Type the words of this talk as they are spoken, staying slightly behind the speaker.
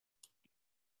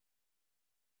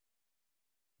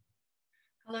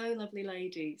Hello, lovely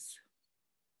ladies.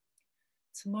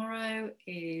 Tomorrow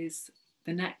is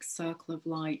the next Circle of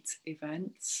Light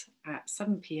event at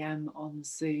 7 p.m. on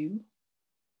Zoom.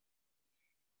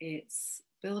 It's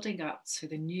building up to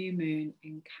the new moon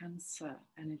in Cancer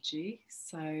energy,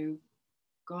 so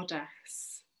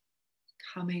Goddess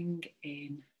coming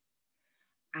in.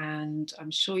 And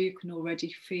I'm sure you can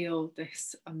already feel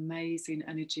this amazing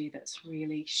energy that's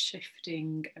really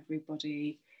shifting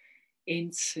everybody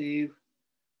into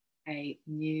a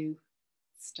new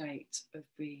state of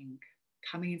being,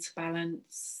 coming into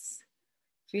balance,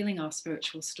 feeling our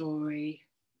spiritual story,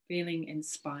 feeling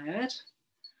inspired,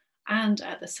 and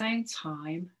at the same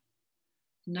time,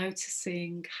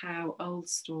 noticing how old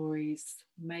stories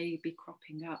may be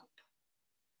cropping up,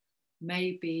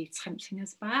 may be tempting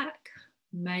us back,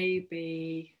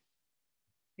 maybe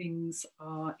things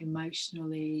are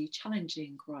emotionally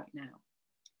challenging right now.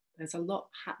 There's a lot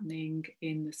happening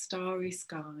in the starry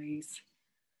skies,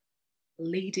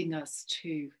 leading us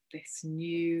to this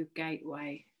new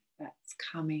gateway that's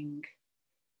coming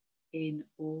in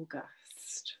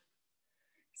August.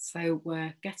 So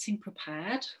we're getting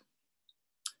prepared.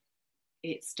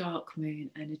 It's dark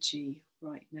moon energy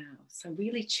right now. So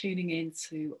really tuning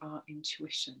into our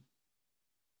intuition.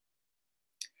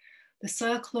 The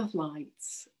Circle of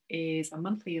Lights is a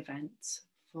monthly event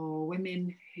for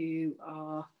women who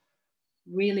are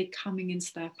really coming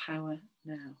into their power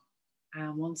now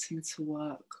and wanting to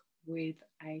work with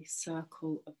a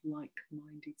circle of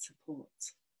like-minded support.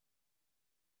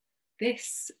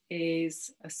 This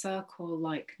is a circle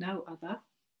like no other.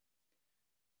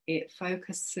 It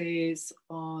focuses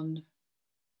on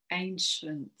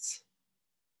ancient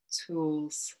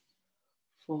tools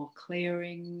for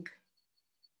clearing,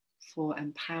 for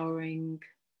empowering,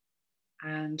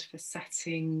 and for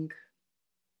setting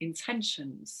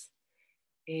intentions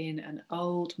in an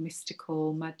old,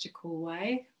 mystical, magical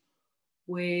way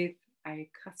with a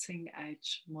cutting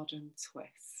edge modern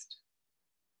twist.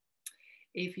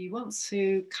 If you want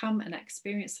to come and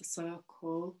experience the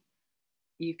circle,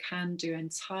 you can do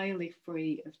entirely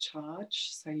free of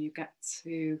charge. So you get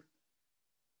to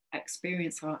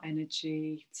experience our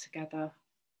energy together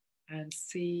and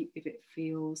see if it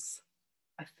feels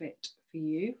a fit for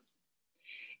you.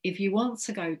 If you want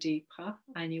to go deeper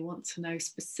and you want to know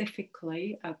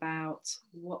specifically about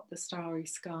what the starry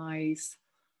skies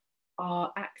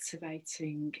are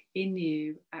activating in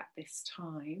you at this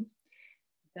time,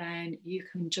 then you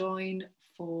can join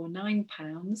for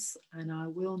 £9, and I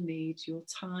will need your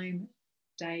time,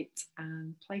 date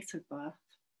and place of birth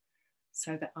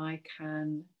so that I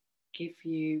can give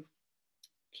you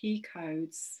key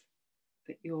codes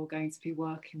that you're going to be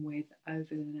working with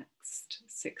over the next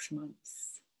 6 months.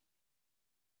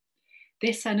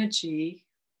 This energy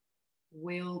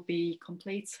will be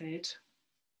completed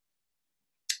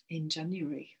in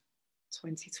January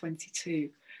 2022,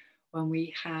 when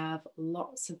we have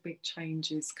lots of big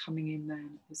changes coming in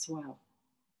then as well.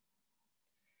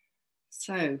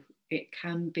 So it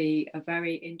can be a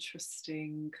very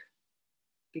interesting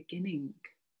beginning,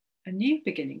 a new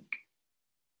beginning,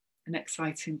 an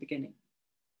exciting beginning.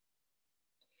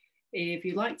 If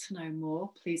you'd like to know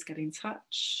more, please get in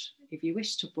touch. If you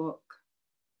wish to book,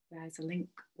 there's a link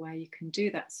where you can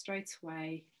do that straight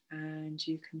away, and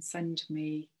you can send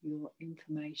me your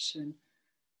information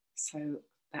so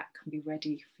that can be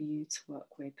ready for you to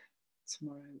work with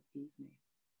tomorrow evening.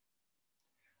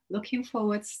 Looking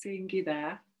forward to seeing you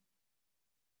there.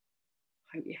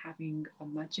 Hope you're having a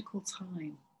magical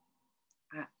time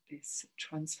at this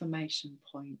transformation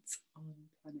point on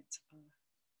planet Earth.